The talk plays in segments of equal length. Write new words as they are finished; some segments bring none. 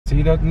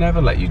See, they'd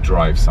never let you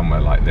drive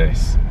somewhere like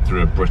this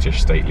through a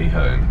British stately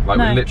home. Like,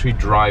 we're literally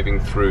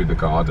driving through the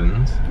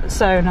gardens.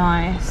 So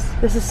nice.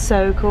 This is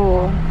so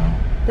cool.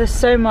 There's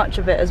so much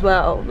of it as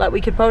well. Like,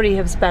 we could probably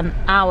have spent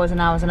hours and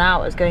hours and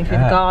hours going through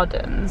the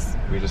gardens.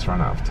 We just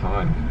ran out of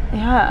time.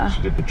 Yeah.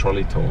 She did the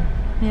trolley tour.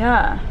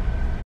 Yeah.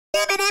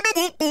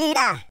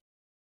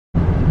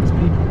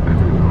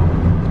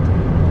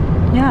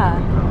 Yeah.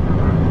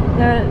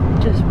 They're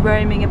just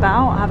roaming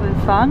about, having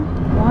fun.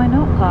 Why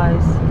not,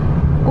 guys?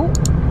 Oh,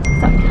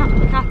 it's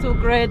that cattle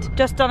grid.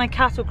 Just done a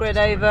cattle grid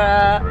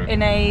over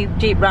in a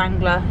Jeep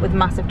Wrangler with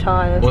massive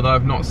tyres. Although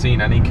I've not seen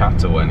any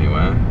cattle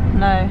anywhere.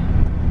 No.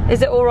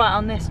 Is it alright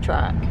on this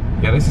track?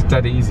 Yeah, this is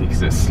dead easy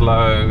because it's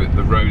slow,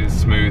 the road is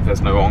smooth,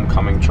 there's no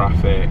oncoming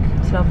traffic.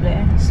 It's lovely.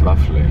 It's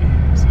lovely.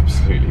 It's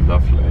absolutely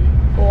lovely.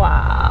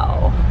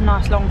 Wow.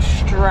 Nice long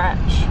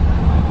stretch.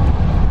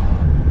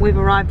 We've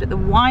arrived at the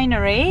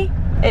winery.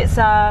 It's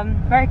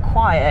very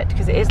quiet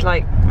because it is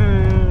like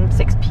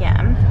 6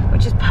 PM,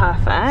 which is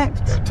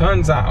perfect. It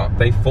turns out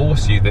they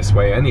force you this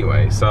way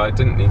anyway, so I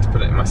didn't need to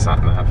put it in my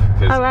sat nav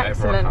because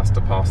everyone has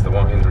to pass the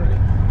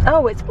winery.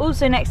 Oh, it's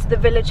also next to the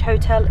Village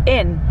Hotel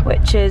Inn,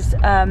 which is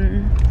that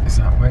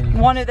where you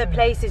one of the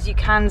places you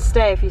can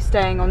stay if you're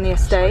staying on the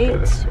estate. Go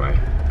this way.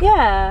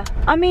 Yeah,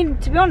 I mean,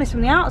 to be honest,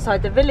 from the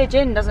outside, the Village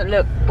Inn doesn't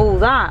look all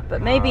that,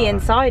 but maybe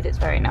inside it's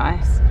very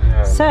nice.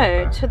 Yeah,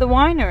 so, to the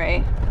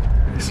winery.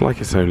 It's like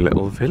its own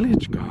little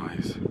village,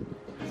 guys.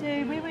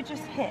 So we were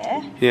just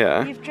here.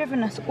 Yeah. You've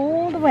driven us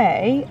all the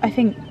way. I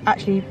think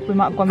actually we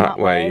might have gone that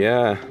way.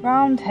 Yeah.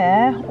 Round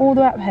here, all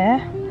the way up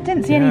here.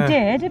 Didn't see any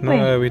deer, did we?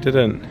 No, we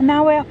didn't. And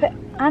now we're up at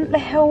Antler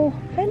Hill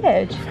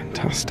Village.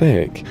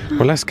 Fantastic.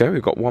 Well, let's go.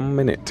 We've got 1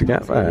 minute to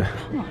get there.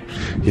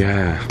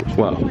 Yeah.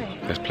 Well,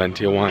 there's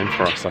plenty of wine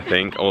for us, I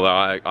think.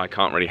 Although I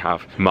can't really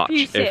have much,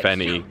 if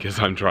any, because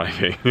I'm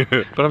driving.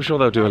 But I'm sure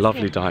they'll do a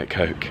lovely Diet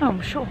Coke. Oh,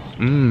 I'm sure.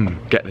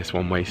 Get this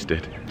one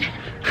wasted.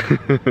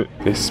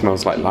 This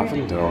smells like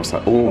lavender or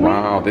something. Oh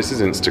wow, this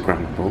is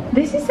Instagrammable.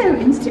 This is so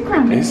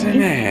Instagrammable. Isn't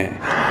it?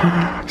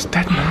 It's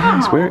dead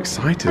nice. We're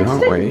excited,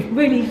 aren't we? I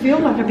really feel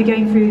like I'd be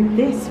going through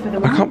this for the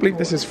wine. I can't believe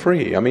this is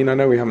free. I mean, I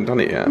know we haven't done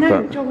it yet.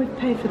 No, but... Joel, we've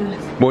paid for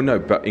this. Well, no,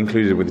 but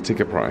included with the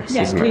ticket price,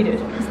 yeah, isn't included.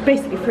 it? It's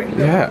basically free.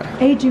 Yeah.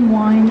 Aging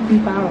wine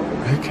in barrels.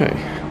 Okay.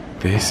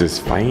 This is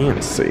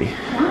fancy.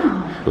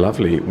 Wow.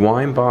 Lovely.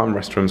 Wine bar and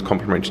restaurants,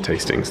 complimentary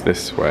tastings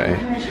this way.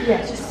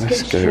 Yeah, just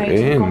let's go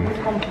in.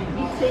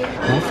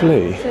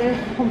 Lovely.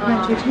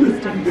 Complimentary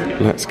tasting.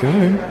 Let's go.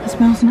 It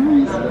smells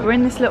nice. We're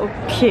in this little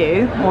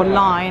queue, or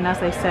line as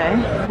they say.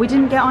 We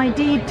didn't get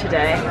ID'd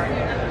today.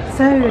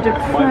 So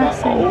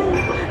depressing.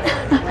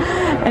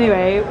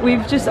 Anyway,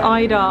 we've just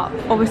eyed up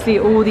obviously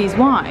all these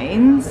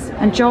wines,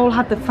 and Joel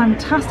had the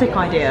fantastic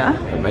idea.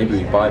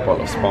 Maybe we buy a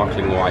bottle of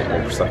sparkling white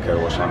or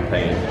prosecco or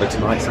champagne for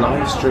tonight's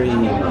live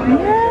stream.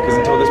 Because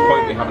until this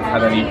point we haven't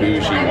had any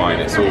bougie wine,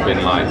 it's all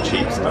been like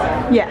cheap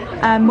stuff. Yeah,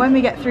 and when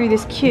we get through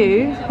this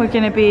queue, we're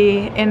going to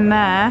be in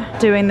there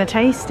doing the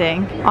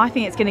tasting. I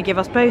think it's going to give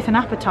us both an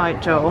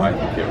appetite, Joel. I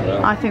think it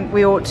will. I think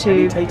we ought to...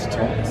 Any tater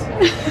tots?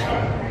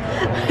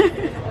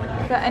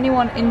 For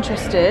anyone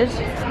interested,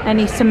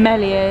 any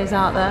sommeliers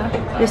out there,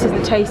 this is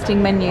the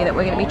tasting menu that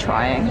we're going to be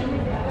trying.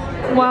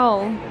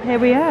 Well, here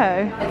we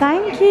are.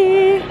 Thank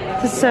you.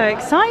 This is so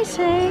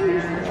exciting.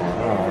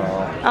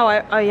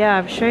 Oh yeah,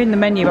 I've shown the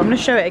menu, but I'm going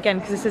to show it again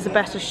because this is a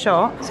better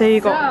shot. So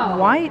you've got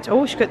white.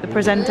 Oh, she's got the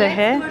presenter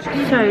here.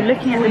 So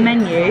looking at the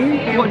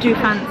menu, what do you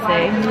fancy?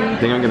 I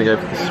think I'm going to go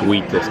for the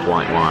sweetest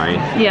white wine.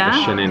 Yeah.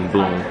 The Chenin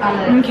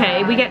Blanc.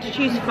 Okay, we get to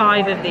choose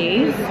 5 of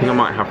these. I think I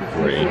might have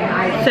 3.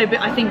 So, but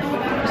I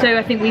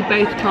think we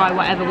both try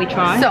whatever we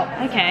try. So,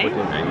 okay.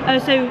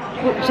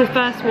 So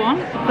first one.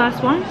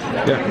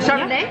 Yeah.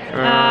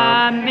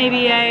 Chardonnay.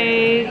 Maybe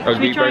a. Oh,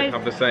 we both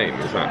have the same.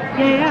 Is that?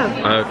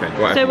 Yeah. Oh, okay.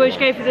 Whatever. So we'll just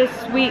go for this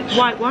sweet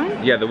white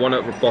wine. Yeah, the one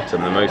at the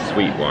bottom, the most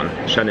sweet one,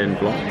 Chenin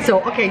Blanc.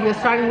 So, okay, you're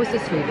starting with the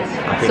sweetest.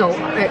 So,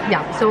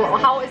 yeah. So,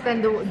 how is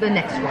then the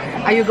next one?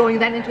 Are you going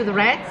then into the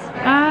reds?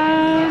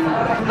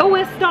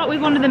 We'll start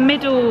with one of the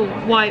middle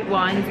white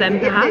wines then,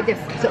 perhaps.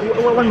 Yes.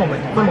 So, one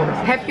moment.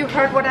 Have you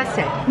heard what I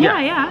said?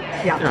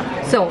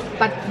 Yeah. So,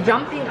 but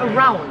jumping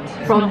around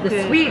from the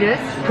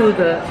sweetest to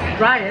the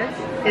driest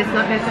is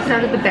not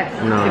necessarily the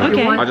best. No.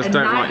 Okay. I just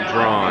don't like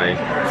dry.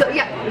 So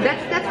yeah,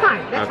 that's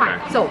fine. That's fine.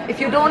 So if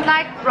you don't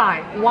like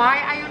dry, why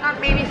are you not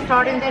maybe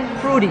starting then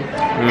fruity,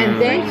 and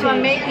then you are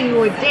making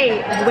your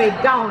way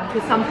down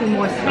to something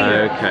more sweet?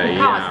 Okay.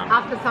 Because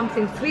after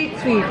something sweet,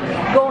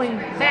 going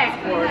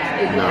backwards,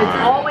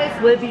 it always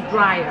will be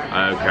drier.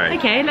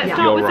 Okay, let's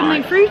start with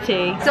something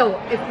fruity. So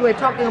if we're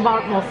talking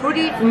about more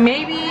fruity,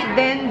 maybe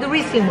then the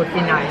Riesling would be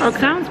nice. Oh,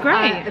 sounds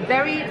great. A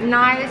very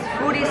nice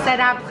fruity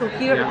setup. So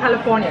here in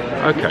California.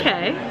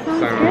 Okay.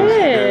 Sounds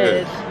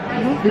good.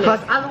 Because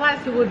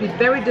otherwise you will be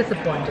very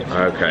disappointed.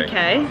 Okay.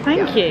 Okay,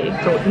 thank you.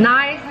 So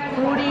nice,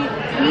 fruity,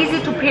 easy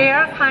to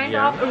pair, kind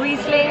of, a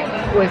Riesling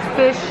with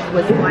fish,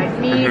 with white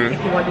meat,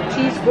 if you want a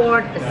cheese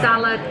board, a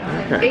salad,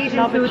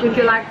 Asian food if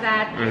you like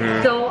that.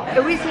 So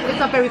a Riesling is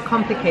not very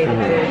complicated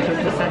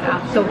to set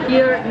up. So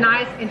here,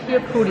 nice, and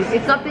here, fruity.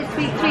 It's not this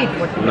sweet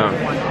what you want.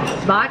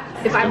 But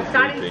if I'm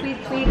starting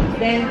sweet,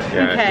 then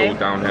it's all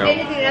downhill.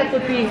 Anything else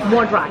would be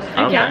more dry.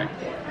 Okay.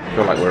 I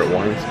feel like we're at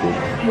wine school.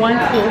 Wine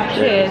school,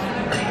 cheers.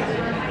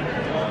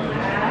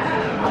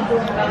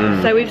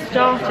 So we've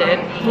started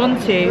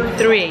 1, 2,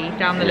 3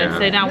 down the list.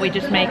 So now we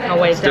just make our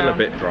way down. Still a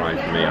bit dry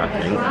for me, I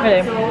think.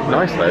 Really?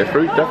 Nice though,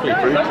 definitely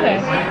fruity. Okay.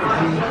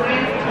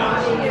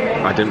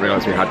 I didn't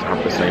realise we had to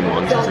have the same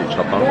ones as each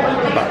other.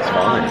 That's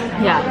fine.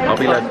 Yeah. I'll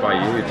be led by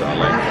you,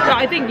 darling. So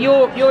I think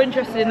you're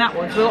interested in that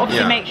one, so we'll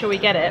obviously make sure we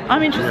get it.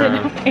 I'm interested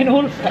in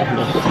all of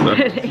them.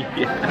 Really.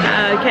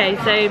 Okay,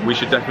 so we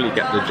should definitely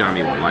get the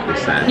jammy one, like we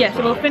said. Yeah,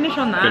 so we'll finish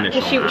on that.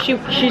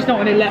 She's not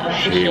going to let us.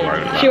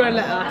 She won't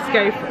let us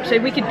go. So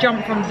we could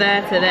jump from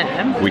there to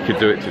there. We could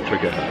do it to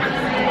trigger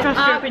her.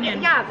 Trust your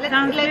opinion. Yeah,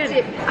 let's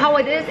see how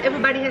it is.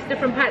 Everybody has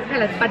different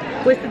palates, but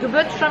with the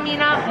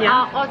Gewürztraminer,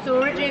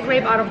 also original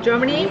grape out of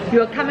Germany,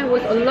 you're coming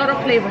with a lot of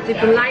flavors.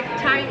 If you like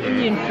Thai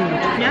Indian food,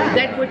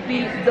 that would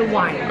be the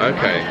wine.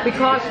 Okay.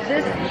 Because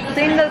this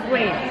single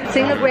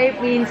grape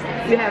means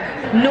you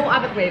have no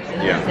other grapes in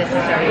this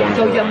necessary.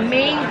 Wonderful. So your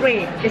main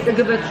grape is the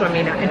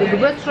Gewürztraminer, and the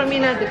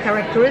Gewürztraminer, the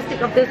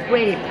characteristic of this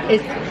grape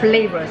is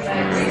flavors,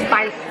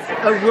 spices,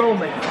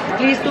 aromas.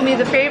 Please do me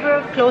the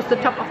favor, close the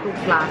top of the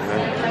glass,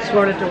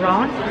 swirl it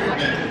around,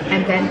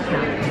 and then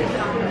smell.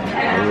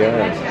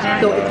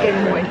 So it's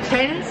getting more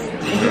intense,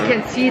 and you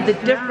can see the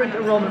different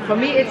aroma. For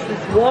me, it's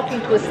this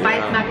walking to a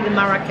spice market in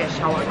Marrakesh,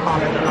 how I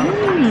call it a lot of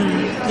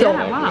times. So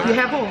you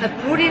have a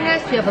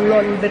fruitiness, you have a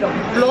little bit of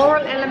a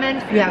floral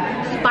element, you have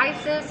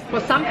spices. For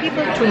some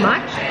people, too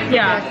much.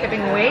 They're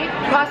stepping away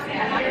because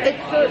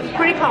it's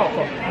pretty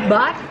powerful.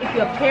 But if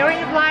you're pairing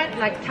it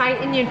like Thai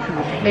Indian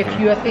food, if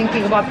you're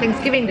thinking about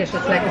Thanksgiving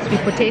dishes like a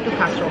sweet potato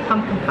casserole,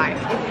 pumpkin pie,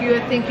 if you're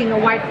thinking a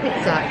white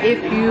pizza,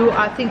 if you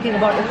are thinking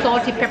about a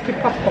salty peppery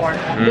popcorn,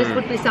 this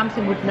would be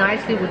something would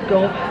nicely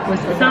go with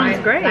the Sounds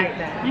wine great. like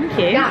that. Thank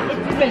you. Yeah,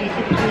 it's really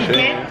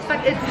intense, but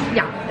it's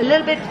a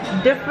little bit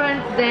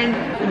different than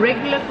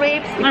regular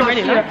grapes because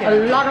really you like have a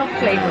lot of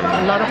flavor,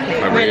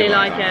 I really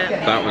like it.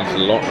 That one's a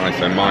lot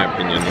nicer in my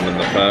opinion than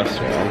the first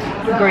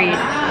one. Agreed.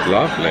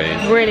 Lovely.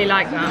 Really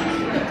like that.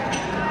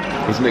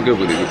 Isn't it good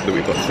that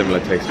we've got similar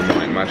taste in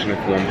wine? Imagine if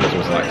one person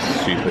was like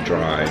super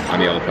dry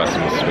and the other person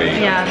was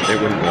sweet. Yeah.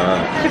 It wouldn't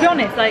work. To be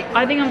honest, like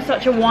I think I'm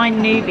such a wine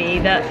newbie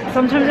that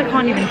sometimes I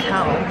can't even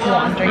tell what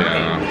I'm drinking.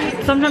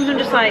 Yeah. Sometimes I'm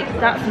just like,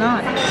 that's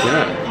nice.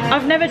 Yeah.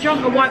 I've never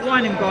drunk a white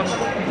wine and gone.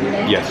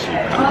 Yes, you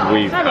have.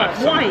 We've had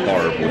some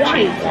horrible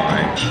cheap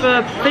wine.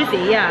 For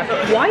fizzy, yeah,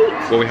 but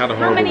white? Well, we had a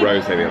horrible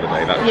rosé the other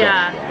day.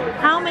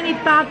 That's How many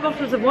bad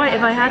bottles of white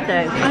have I had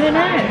though? I don't know.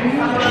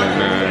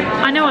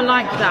 I know I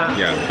liked that.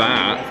 Yeah,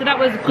 that. So that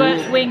was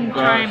Gewürztraminer.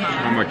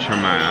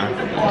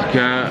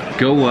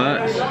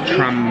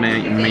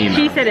 Gewürztraminer.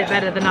 She said it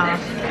better than us.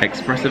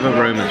 Expressive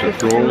aromas with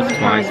floral,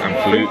 spice and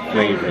flute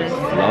flavours.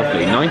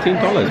 Lovely.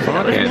 $19.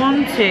 Bargain.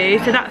 1, 2.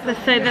 So that's the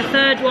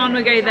third one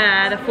we go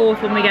there, the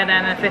fourth one we go there,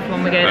 and the fifth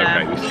one we go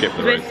there. Okay, we skip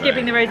the We're rosé.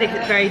 skipping the rosé because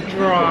it's very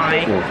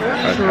dry.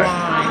 Okay.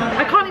 Dry.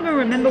 I can't even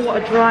remember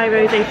what a dry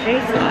rosé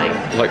tastes like.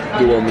 Like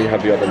the one we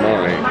had the other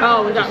night.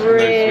 Oh, was that Just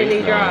really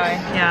no dry?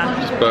 Yeah.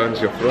 Just burns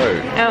your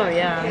throat. Oh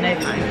yeah, no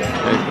thanks. No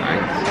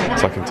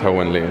thanks. So I can tell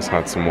when Leah's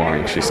had some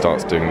wine, she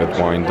starts doing the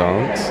wine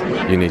dance.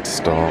 You need to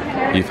stop.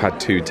 You've had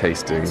 2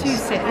 tastings. 2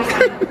 sips.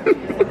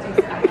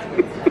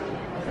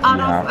 Out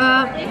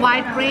of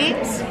white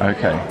grapes.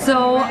 Okay.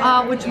 So,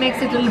 which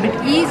makes it a little bit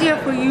easier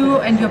for you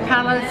and your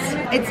palates.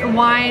 It's a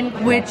wine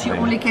which you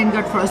only can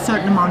get for a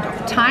certain amount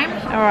of time.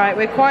 Alright,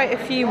 we're quite a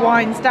few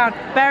wines down.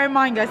 Bear in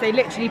mind guys, they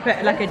literally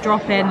put like a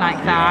drop in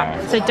like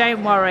that. So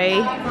don't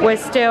worry, we're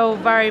still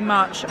very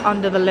much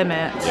under the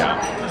limit. Yeah.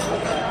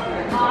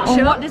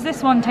 So what does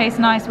this one taste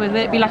nice with?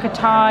 Would it be like a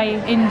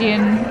Thai,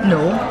 Indian?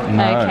 No.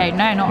 Okay,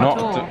 no, not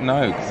at all.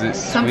 No, because it's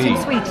Something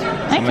sweet.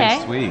 Okay.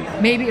 Sweet.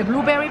 Maybe a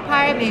blueberry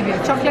pie, maybe a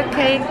chocolate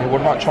cake. Yeah,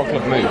 what about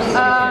chocolate mousse?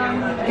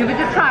 Give it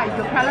a try.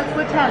 Your palate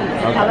will tell you.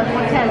 Okay. Palate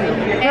will tell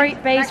you. Great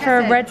base like for I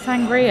a said, red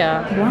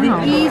sangria.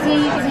 Wow. It's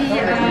easy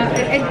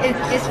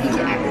access.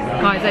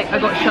 Guys, I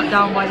got shut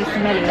down by the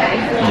sommelier.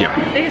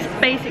 Yeah. This is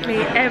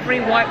basically every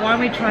white wine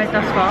we tried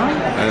thus far.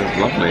 That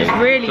is lovely. It's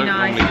really Don't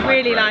nice. normally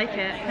Really that. like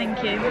it.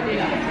 Thank you.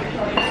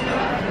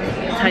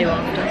 I'll tell you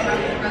after.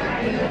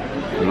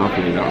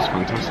 Lovely, that was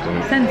fantastic.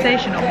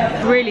 Sensational.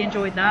 Really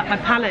enjoyed that. My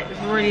palate is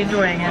really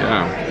enjoying it.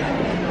 Yeah.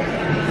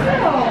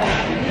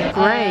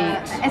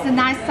 Great. As a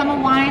nice summer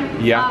wine.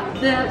 Yeah.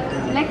 The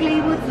black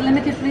labels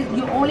limited,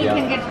 you only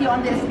can get here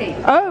on the estate.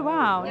 Oh, Oh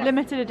wow,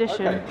 limited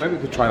edition. Okay, maybe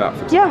we could try that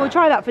for dinner. Yeah, we'll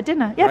try that for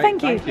dinner. Yeah, Great,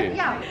 thank you.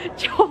 Yeah.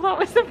 Joel, that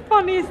was the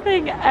funniest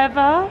thing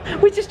ever.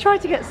 We just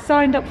tried to get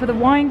signed up for the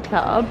wine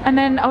club, and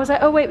then I was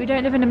like, oh wait, we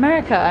don't live in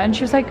America, and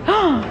she was like,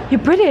 oh,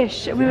 you're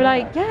British, and we were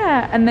like,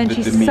 yeah, and then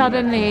she demeanor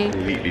suddenly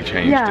completely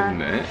changed,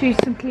 didn't it? She's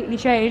completely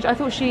changed. I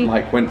thought she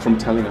Like went from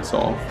telling us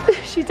off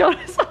she told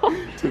us off.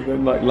 to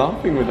then like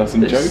laughing with us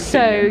and joking. So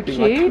and being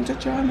like, cute. come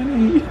to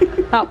Germany.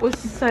 That was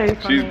so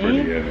funny. She's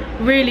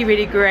brilliant. Really,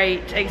 really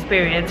great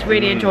experience.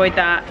 Really enjoyed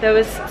that. There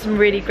was some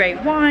really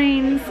great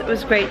wines. It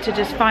was great to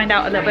just find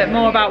out a little bit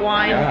more about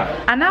wine.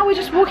 Yeah. And now we're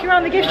just walking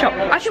around the gift shop.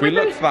 Actually, We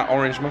looked for that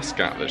orange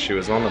muscat that she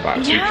was on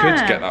about, so we Yeah.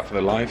 could get that for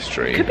the live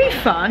stream. could be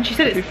fun. She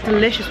said it's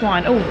delicious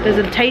wine. Oh, there's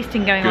a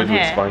tasting going on Good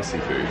with here. spicy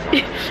food.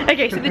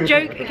 Okay, so the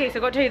joke, so I've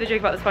got to tell you the joke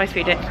about the spice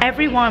food.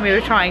 Every wine we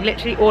were trying,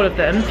 literally all of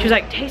them, she was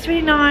like, tastes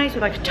really nice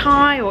with like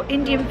Thai or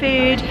Indian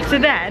food. So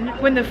then,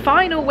 when the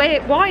final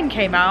wine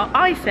came out,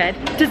 I said,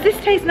 does this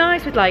taste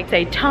nice with like,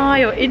 say,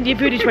 Thai or Indian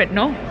food? And she went,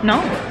 no.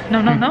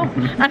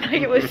 And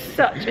like, it was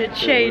such a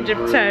change of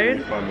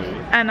tone.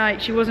 And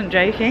like, she wasn't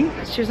joking.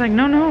 She was like,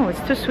 no, it's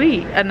too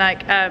sweet. And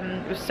like,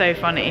 it was so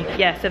funny.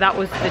 Yeah, so that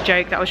was the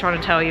joke that I was trying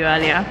to tell you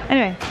earlier.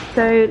 Anyway,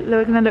 so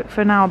we're gonna look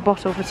for now a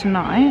bottle for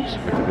tonight.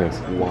 Look at this,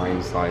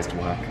 wine-sized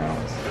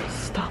workouts.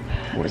 Stop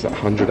it. What is that,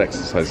 100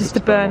 exercises? Just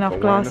to burn off a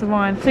glass of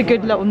wine. It's a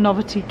good little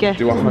novelty gift.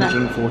 Do isn't it?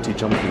 140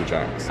 jumping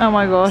jacks. Oh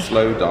my gosh.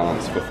 Slow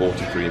dance for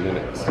 43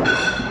 minutes.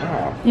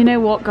 Wow. You know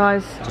what,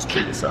 guys? Just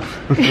treat yourself.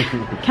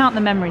 Count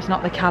the memories,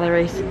 not the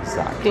calories.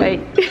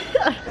 Exactly.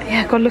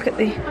 Yeah, God, look at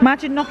the...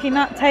 Imagine knocking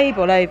that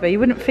table over. You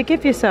wouldn't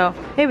forgive yourself.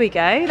 Here we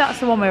go. That's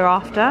the one we were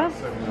after.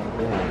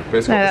 But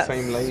it's got No,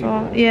 the same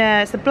label.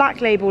 Yeah, it's the black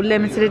label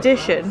limited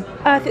edition.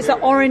 It's an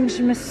orange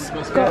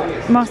muscat.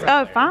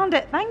 Oh, found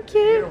it. Thank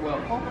you.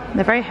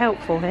 They're very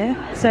helpful here.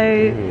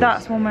 So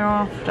that's one we're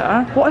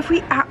after. What if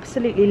we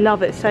absolutely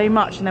love it so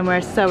much and then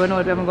we're so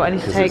annoyed we haven't got any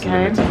to take It's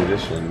home? limited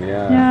edition,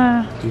 yeah.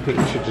 Yeah. Do you think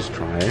we should just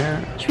try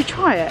it? Should we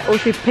try it? Or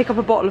should we pick up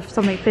a bottle of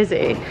something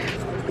fizzy?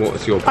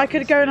 What's your... I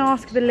could go and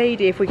ask the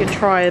lady if we can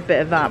try a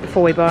bit of that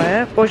before we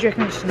buy it. Or do you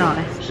reckon it's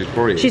nice? She's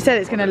probably... She said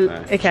it's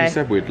gonna... Okay. She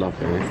said we'd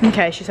love it.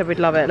 Okay, she said we'd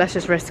love it. Let's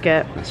just risk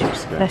it. Let's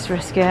risk it. Let's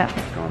risk it.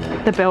 Go on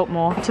then. The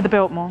Biltmore. To the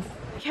Biltmore.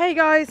 Okay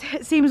guys,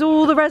 it seems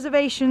all the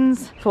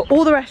reservations for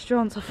all the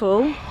restaurants are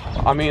full.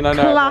 I mean, I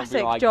know...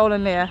 Classic Joel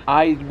and Leah.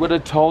 I would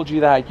have told you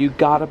that. You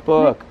gotta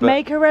book. But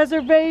Make a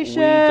reservation.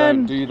 we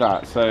don't do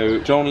that. So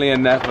John and Leah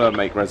never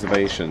make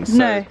reservations. So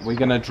No. we're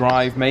gonna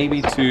drive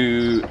maybe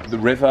to the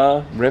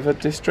river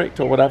district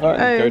or whatever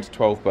and go to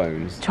 12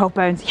 Bones. 12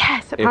 Bones.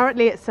 Yes,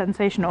 apparently it's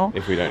sensational.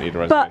 If we don't need a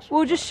reservation. But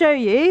we'll just show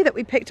you that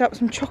we picked up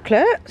some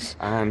chocolate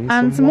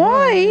and some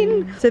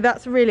wine. So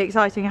that's really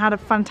exciting. I had a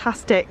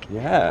fantastic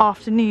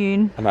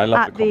afternoon. And I love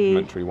at the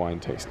complimentary wine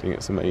tasting.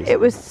 It's amazing. It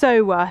was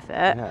so worth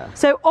it. Yeah.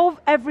 So of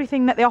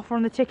everything that they offer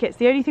on the tickets,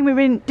 the only thing we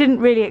didn't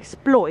really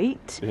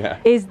exploit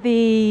is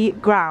the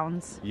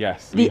grounds.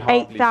 Yes. The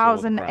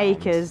 8,000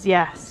 acres,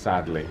 yes.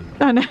 Sadly.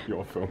 I know.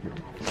 You're filming.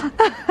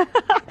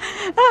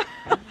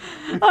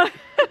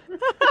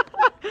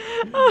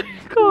 Oh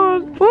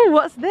God. Oh,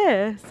 what's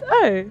this?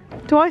 Oh,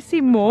 do I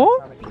see more?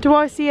 Do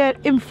I see an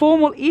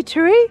informal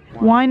eatery?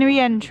 Winery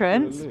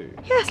entrance.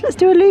 Yes, let's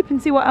do a loop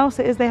and see what else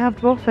it is they have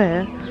to offer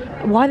here.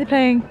 Why are they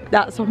playing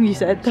that song you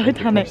said,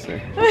 Titanic?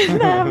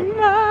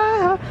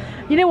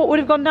 You know what would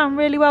have gone down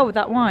really well with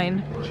that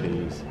wine?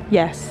 Cheese.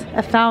 Yes,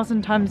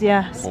 1,000 times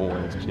yes.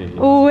 Always cheese.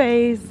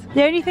 Always.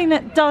 The only thing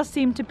that does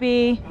seem to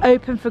be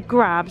open for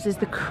grabs is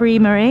the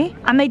creamery.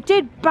 And they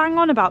did bang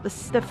on about the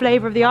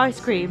flavour of the ice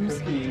creams.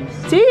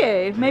 Do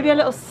you? Maybe a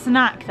little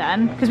snack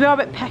then, because we are a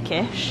bit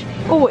peckish.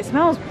 Oh, it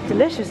smells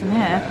delicious in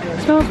here.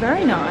 It smells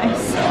very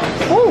nice.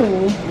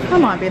 Oh, I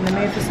might be in the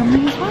mood for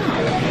something as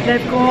well.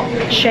 They've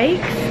got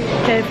shakes,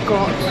 they've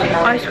got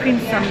ice cream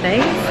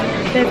sundaes,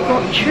 they've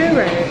got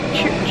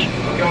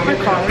I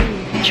can't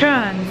read.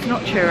 Churns,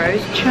 not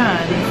churros,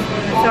 churns.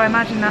 So I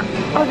imagine that,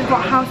 oh, they've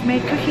got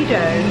house-made cookie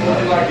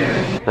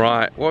dough.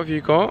 Right, what have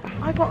you got?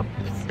 I got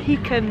a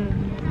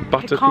pecan.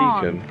 Butter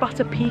pecan?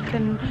 Butter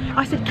pecan.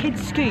 I said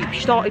kid's scoop.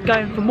 She started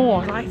going for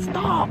more. I was like,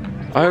 stop.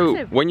 Oh,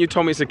 Massive. when you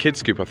told me it's a kid's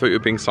scoop, I thought you were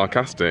being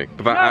sarcastic.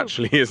 But that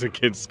actually is a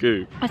kid's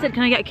scoop. I said,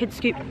 can I get a kid's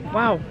scoop?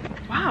 Wow.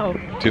 Wow.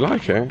 Do you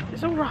like it?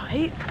 It's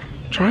alright.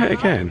 Try it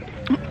again.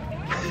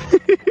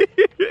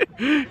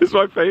 It's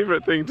my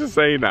favourite thing to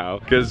say now,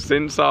 because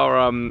since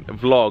our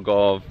vlog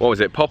of, what was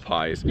it,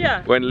 Popeyes?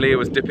 Yeah. When Leah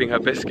was dipping her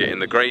biscuit in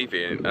the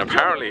gravy, and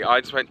apparently I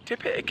just went,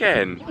 dip it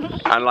again.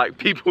 And like,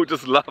 people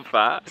just love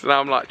that. So now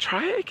I'm like,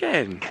 try it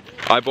again.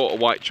 I bought a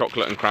white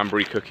chocolate and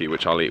cranberry cookie,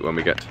 which I'll eat when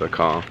we get to the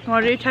car.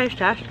 Want to do taste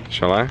test?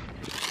 Shall I?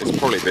 It's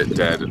probably a bit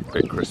dead and a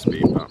bit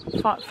crispy, but...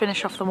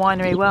 Finish off the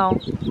winery well.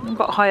 I've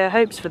got higher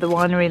hopes for the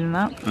winery than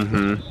that.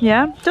 Mm-hmm.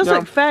 Yeah? Does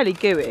look fairly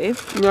gooey.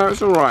 No,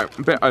 it's alright.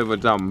 A bit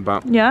overdone,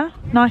 but... Yeah?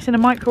 Nice in a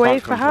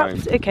microwave, Can't complain.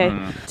 perhaps?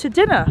 Okay. To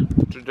dinner.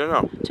 To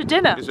dinner. To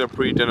dinner. It's a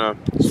pre-dinner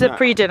snack. It's a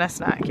pre-dinner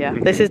snack, yeah.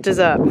 This is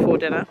dessert before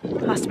dinner.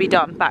 Has to be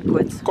done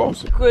backwards. Of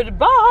course.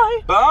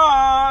 Goodbye.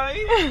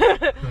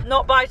 Bye.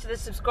 Not bye to the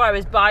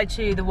subscribers, bye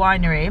to the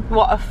winery.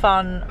 What a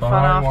fun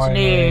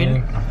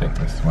afternoon. I think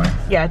this way.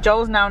 Yeah,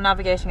 Joel's now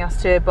navigating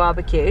us to a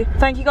barbecue.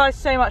 Thank you guys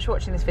so much for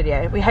watching this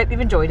video. We hope you've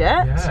enjoyed it.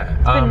 Yeah.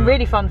 It's been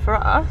really fun for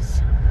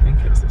us. I think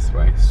it's this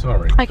way.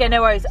 Sorry. Okay,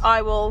 no worries.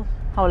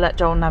 I'll let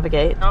Joel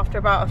navigate. After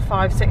about a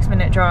 5-6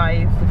 minute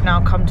drive, we've now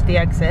come to the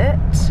exit.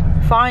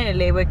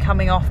 Finally, we're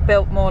coming off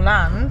Biltmore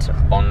land.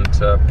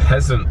 Onto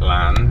peasant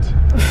land.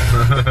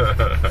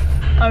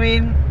 I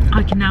mean,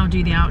 I can now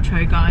do the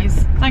outro,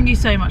 guys. Thank you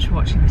so much for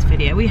watching this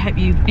video. We hope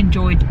you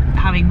enjoyed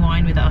having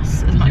wine with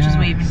us as much as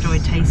we've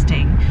enjoyed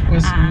tasting. It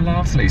was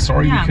lovely.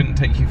 Sorry we couldn't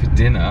take you for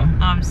dinner.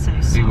 I'm so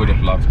sorry. We would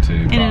have loved to.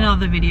 In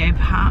another video,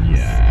 perhaps.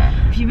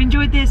 Yeah. If you've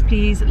enjoyed this,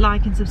 please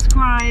like and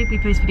subscribe. We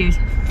post videos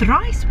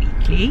thrice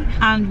weekly,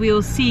 and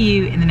we'll see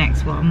you in the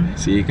next one.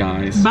 See you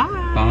guys. Bye.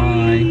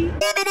 Bye.